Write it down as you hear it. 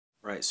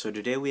Right, so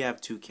today we have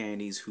two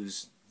candies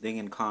whose thing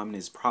in common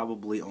is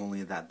probably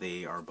only that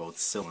they are both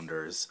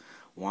cylinders.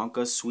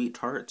 Wonka Sweet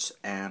Tarts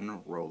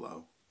and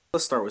Rolo.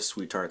 Let's start with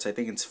Sweet Tarts. I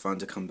think it's fun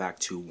to come back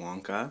to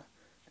Wonka,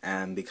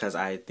 and because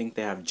I think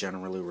they have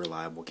generally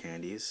reliable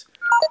candies.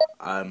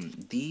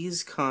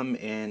 These come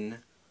in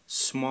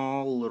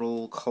small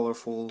little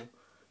colorful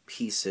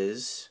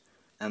pieces,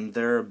 and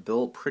they're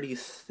built pretty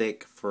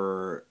thick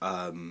for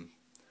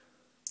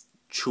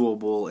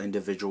chewable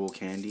individual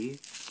candy.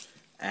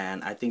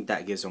 And I think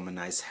that gives them a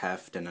nice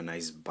heft and a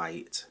nice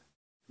bite.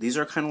 These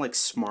are kind of like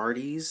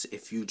Smarties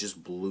if you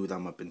just blew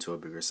them up into a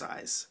bigger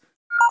size.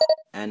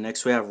 And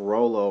next we have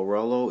Rolo.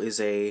 Rolo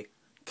is a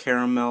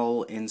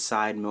caramel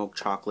inside milk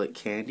chocolate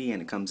candy, and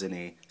it comes in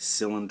a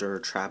cylinder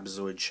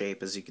trapezoid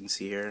shape, as you can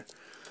see here.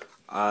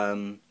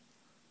 The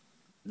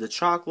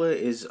chocolate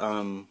is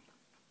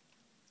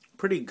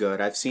pretty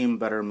good. I've seen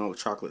better milk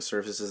chocolate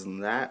surfaces than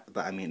that,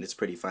 but I mean, it's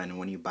pretty fine. And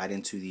when you bite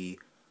into the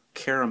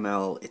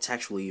caramel, it's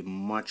actually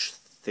much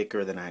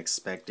thicker than I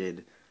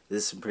expected.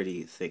 This is some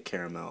pretty thick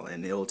caramel,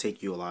 and it'll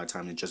take you a lot of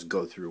time to just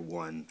go through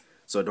one.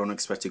 So don't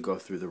expect to go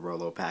through the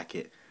Rolo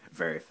packet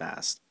very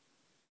fast.